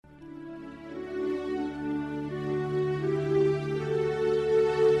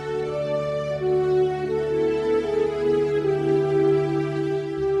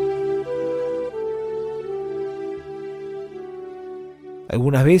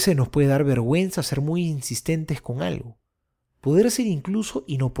Algunas veces nos puede dar vergüenza ser muy insistentes con algo, poder ser incluso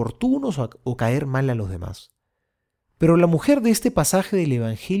inoportunos o caer mal a los demás. Pero la mujer de este pasaje del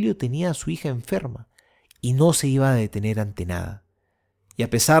Evangelio tenía a su hija enferma y no se iba a detener ante nada. Y a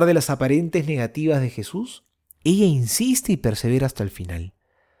pesar de las aparentes negativas de Jesús, ella insiste y persevera hasta el final.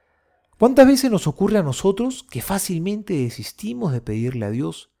 ¿Cuántas veces nos ocurre a nosotros que fácilmente desistimos de pedirle a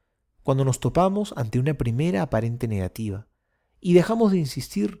Dios cuando nos topamos ante una primera aparente negativa y dejamos de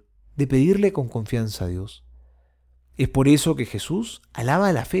insistir, de pedirle con confianza a Dios? Es por eso que Jesús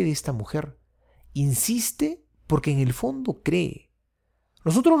alaba la fe de esta mujer. Insiste porque en el fondo cree.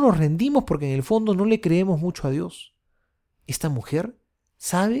 Nosotros nos rendimos porque en el fondo no le creemos mucho a Dios. Esta mujer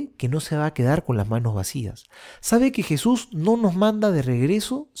sabe que no se va a quedar con las manos vacías. Sabe que Jesús no nos manda de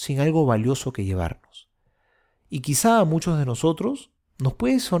regreso sin algo valioso que llevarnos. Y quizá a muchos de nosotros nos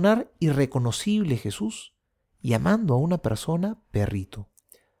puede sonar irreconocible Jesús llamando a una persona perrito.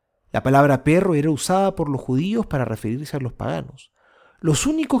 La palabra perro era usada por los judíos para referirse a los paganos. Los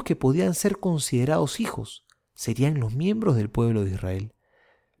únicos que podían ser considerados hijos serían los miembros del pueblo de Israel.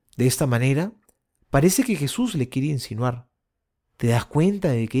 De esta manera, parece que Jesús le quiere insinuar: ¿te das cuenta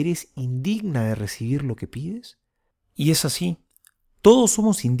de que eres indigna de recibir lo que pides? Y es así, todos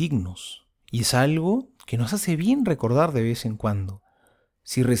somos indignos, y es algo que nos hace bien recordar de vez en cuando.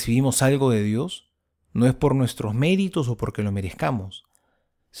 Si recibimos algo de Dios, no es por nuestros méritos o porque lo merezcamos,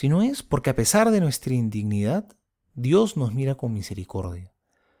 sino es porque a pesar de nuestra indignidad, Dios nos mira con misericordia.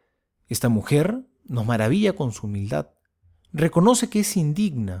 Esta mujer nos maravilla con su humildad. Reconoce que es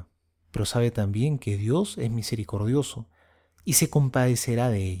indigna, pero sabe también que Dios es misericordioso y se compadecerá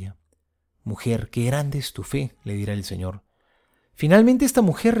de ella. Mujer, qué grande es tu fe, le dirá el Señor. Finalmente esta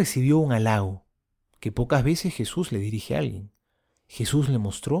mujer recibió un halago que pocas veces Jesús le dirige a alguien. Jesús le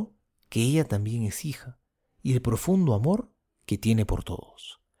mostró que ella también es hija y el profundo amor que tiene por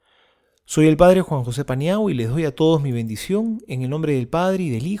todos. Soy el Padre Juan José Paniagua y les doy a todos mi bendición en el nombre del Padre y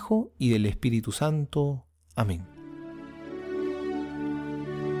del Hijo y del Espíritu Santo. Amén.